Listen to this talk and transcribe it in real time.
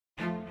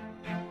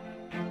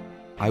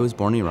I was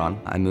born in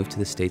Iran. I moved to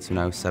the States when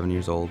I was 7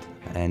 years old,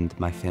 and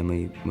my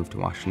family moved to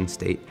Washington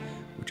State,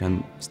 which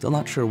I'm still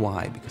not sure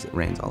why, because it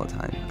rains all the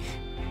time.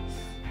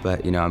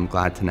 But you know, I'm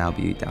glad to now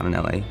be down in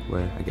LA,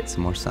 where I get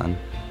some more sun.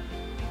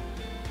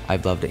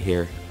 I've loved it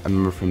here. I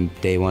remember from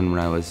day one when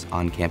I was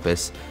on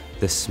campus,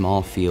 this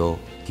small feel,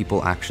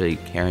 people actually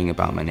caring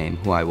about my name,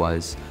 who I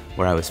was,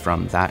 where I was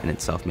from, that in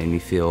itself made me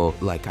feel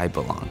like I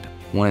belonged.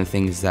 One of the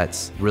things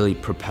that's really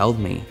propelled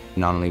me,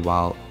 not only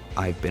while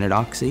I've been at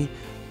Oxy,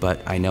 but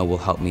I know will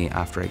help me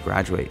after I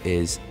graduate,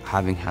 is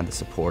having had the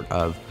support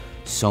of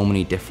so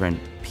many different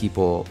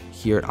people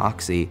here at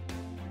Oxy,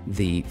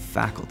 the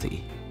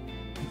faculty,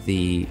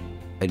 the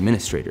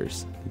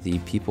administrators, the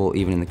people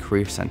even in the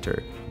Career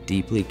Center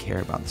deeply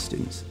care about the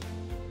students.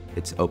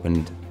 It's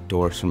opened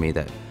doors for me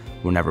that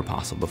were never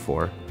possible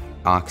before.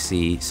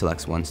 Oxy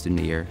selects one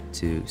student a year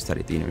to study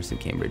at the University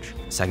of Cambridge.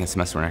 Second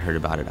semester when I heard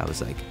about it, I was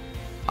like,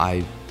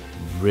 I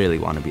really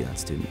want to be that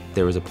student.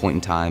 There was a point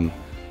in time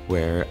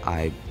where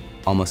I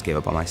almost gave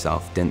up on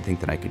myself, didn't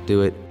think that I could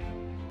do it.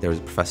 There was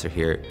a professor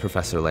here,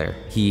 Professor Lair.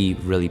 He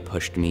really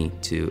pushed me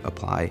to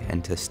apply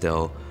and to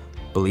still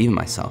believe in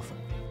myself.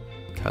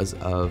 Because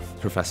of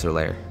Professor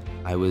Lair,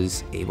 I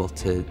was able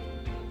to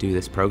do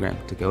this program,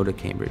 to go to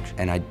Cambridge.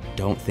 And I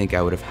don't think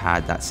I would have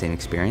had that same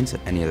experience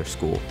at any other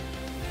school.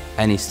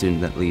 Any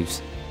student that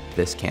leaves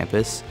this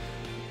campus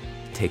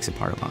takes a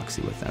part of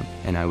Oxy with them.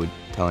 And I would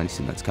tell any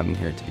student that's coming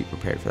here to be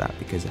prepared for that,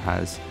 because it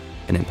has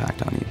an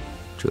impact on you,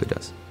 it truly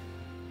does.